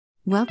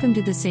Welcome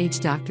to the Sage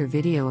Doctor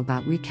video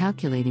about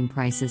recalculating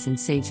prices in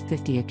Sage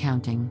 50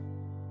 accounting.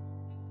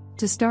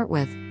 To start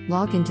with,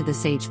 log into the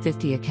Sage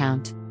 50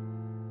 account.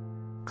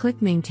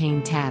 Click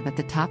Maintain tab at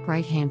the top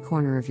right-hand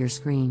corner of your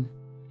screen.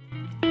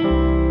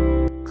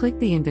 Click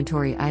the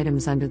Inventory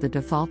items under the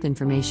Default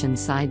Information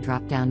side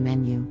drop-down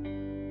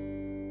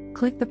menu.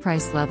 Click the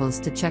Price Levels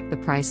to check the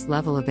price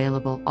level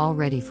available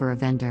already for a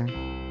vendor.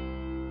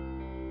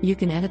 You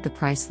can edit the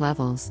price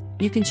levels,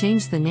 you can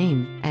change the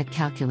name, add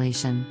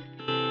calculation.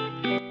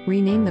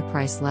 Rename the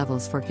price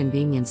levels for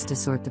convenience to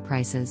sort the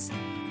prices.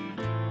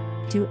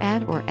 To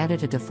add or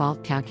edit a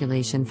default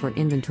calculation for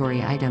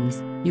inventory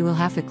items, you will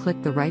have to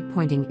click the right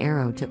pointing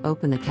arrow to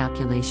open the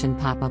calculation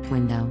pop-up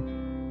window.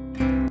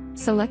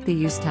 Select the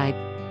use type,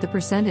 the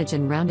percentage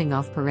and rounding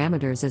off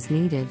parameters as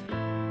needed.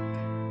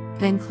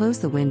 Then close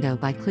the window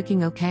by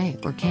clicking OK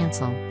or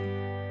Cancel.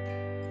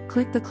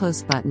 Click the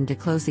Close button to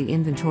close the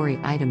inventory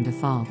item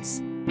defaults.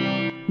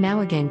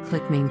 Now again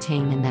click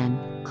Maintain and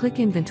then click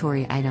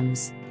Inventory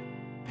Items.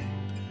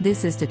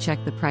 This is to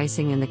check the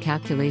pricing and the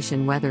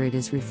calculation whether it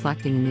is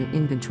reflecting in the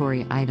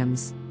inventory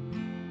items.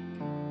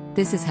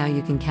 This is how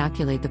you can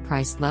calculate the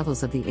price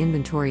levels of the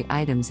inventory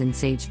items in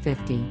Sage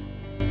 50.